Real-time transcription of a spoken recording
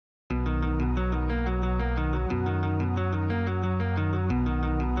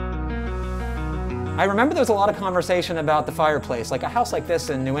I remember there was a lot of conversation about the fireplace. Like a house like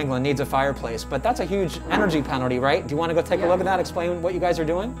this in New England needs a fireplace, but that's a huge energy penalty, right? Do you want to go take a look at that, explain what you guys are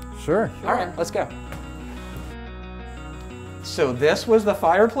doing? Sure. All right, let's go. So this was the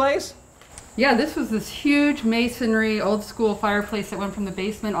fireplace? Yeah, this was this huge masonry, old school fireplace that went from the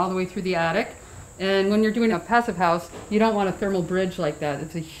basement all the way through the attic. And when you're doing a passive house, you don't want a thermal bridge like that.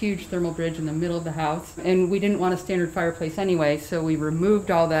 It's a huge thermal bridge in the middle of the house. And we didn't want a standard fireplace anyway, so we removed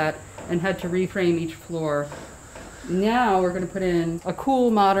all that and had to reframe each floor. Now we're going to put in a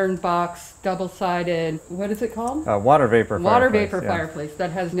cool modern box, double-sided, what is it called? Water vapor fireplace. Water vapor fireplace that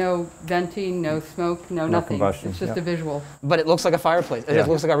has no venting, no smoke, no nothing. Combustion. It's just a visual. But it looks like a fireplace. It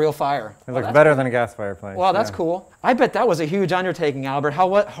looks like a real fire. It looks better than a gas fireplace. Well, that's cool. I bet that was a huge undertaking, Albert.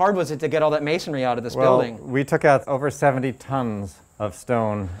 What hard was it to get all that masonry out of this building? We took out over 70 tons of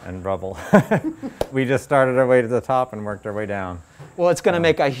stone and rubble. We just started our way to the top and worked our way down. Well, it's going to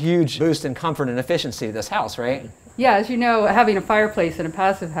make a huge boost in comfort and efficiency to this house, right? Yeah, as you know, having a fireplace in a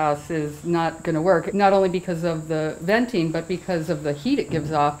passive house is not going to work, not only because of the venting, but because of the heat it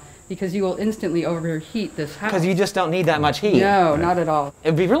gives off, because you will instantly overheat this house. Because you just don't need that much heat. No, not at all. It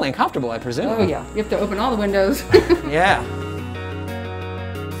would be really uncomfortable, I presume. Oh yeah, you have to open all the windows. Yeah.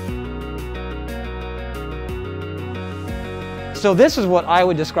 So this is what I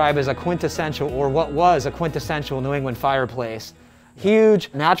would describe as a quintessential, or what was a quintessential New England fireplace.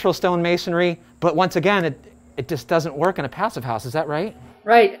 Huge natural stone masonry, but once again, it just doesn't work in a passive house, is that right?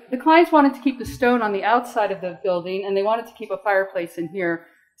 Right. The clients wanted to keep the stone on the outside of the building, and they wanted to keep a fireplace in here.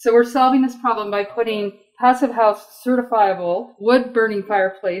 So we're solving this problem by putting passive house certifiable wood burning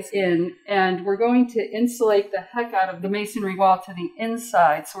fireplace in, and we're going to insulate the heck out of the masonry wall to the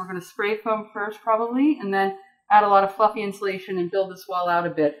inside. So we're going to spray foam first probably, and then add a lot of fluffy insulation and build this wall out a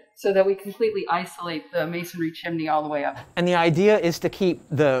bit so that we completely isolate the masonry chimney all the way up. And the idea is to keep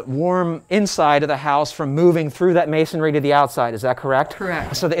the warm inside of the house from moving through that masonry to the outside, is that correct?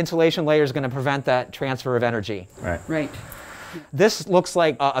 Correct. So the insulation layer is going to prevent that transfer of energy. Right. Right. This looks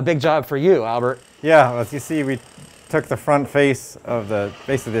like a big job for you, Albert. Yeah, as you see, we took the front face of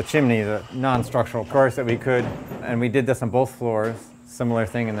basically the chimney, the non-structural course that we could, and we did this on both floors. Similar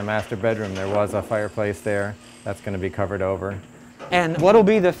thing in the master bedroom. There was a fireplace there. That's going to be covered over. And what will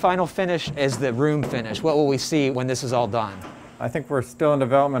be the final finish as the room finish? What will we see when this is all done? I think we're still in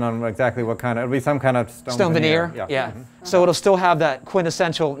development on exactly what kind of, it'll be some kind of stone veneer? Yeah. Mm-hmm. So it'll still have that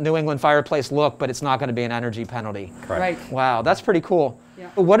quintessential New England fireplace look, but it's not going to be an energy penalty. Correct. Right. Wow, that's pretty cool. Yeah.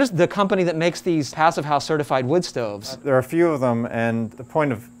 What is the company that makes these passive house certified wood stoves? There are a few of them, and the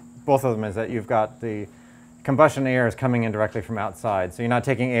point of both of them is that you've got the combustion air is coming in directly from outside. So you're not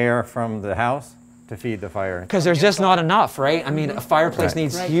taking air from the house to feed the fire. Because there's just not enough, right? I mean, a fireplace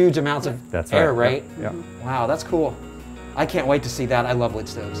needs huge amounts of air, right? Yeah. Wow, that's cool. I can't wait to see that. I love wood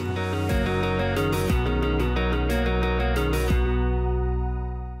stoves.